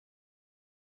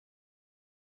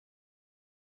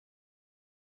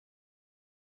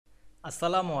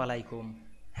Assalamu Walaikum.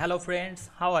 Hello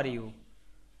friends, how are you?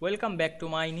 Welcome back to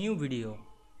my new video.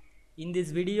 In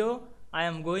this video, I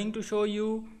am going to show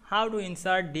you how to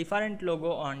insert different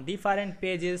logo on different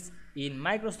pages in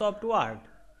Microsoft Word.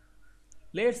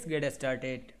 Let's get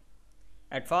started.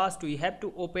 At first, we have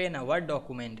to open a Word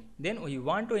document. Then we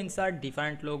want to insert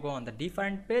different logo on the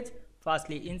different page.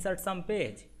 Firstly, insert some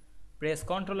page. Press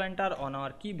Ctrl Enter on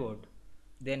our keyboard.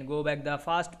 Then go back the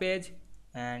first page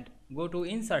and go to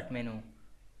Insert menu.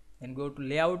 Then go to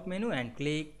Layout menu and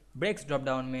click Breaks drop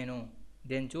down menu.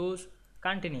 Then choose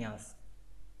Continuous.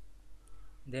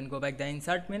 Then go back the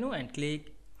Insert menu and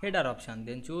click Header option.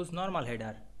 Then choose Normal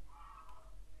header.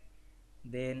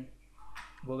 Then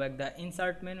go back the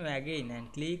Insert menu again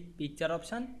and click Picture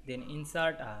option. Then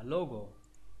insert a logo.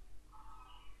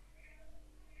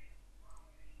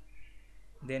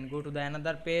 Then go to the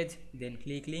another page. Then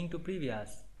click Link to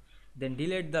Previous. Then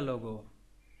delete the logo.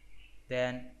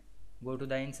 Then go to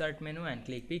the Insert menu and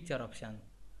click Picture option.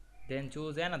 Then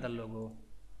choose another logo.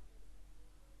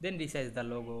 Then resize the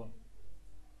logo.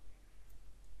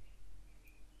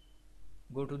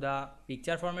 Go to the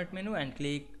Picture Format menu and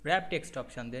click Wrap Text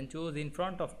option. Then choose In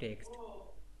Front of Text.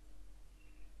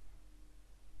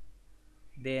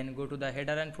 Then go to the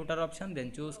Header and Footer option.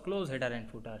 Then choose Close Header and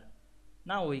Footer.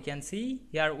 Now we can see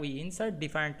here we insert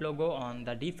different logo on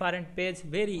the different page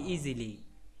very easily.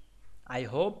 I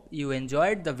hope you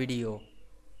enjoyed the video.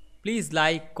 Please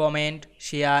like, comment,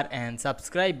 share and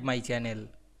subscribe my channel.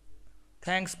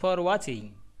 Thanks for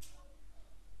watching.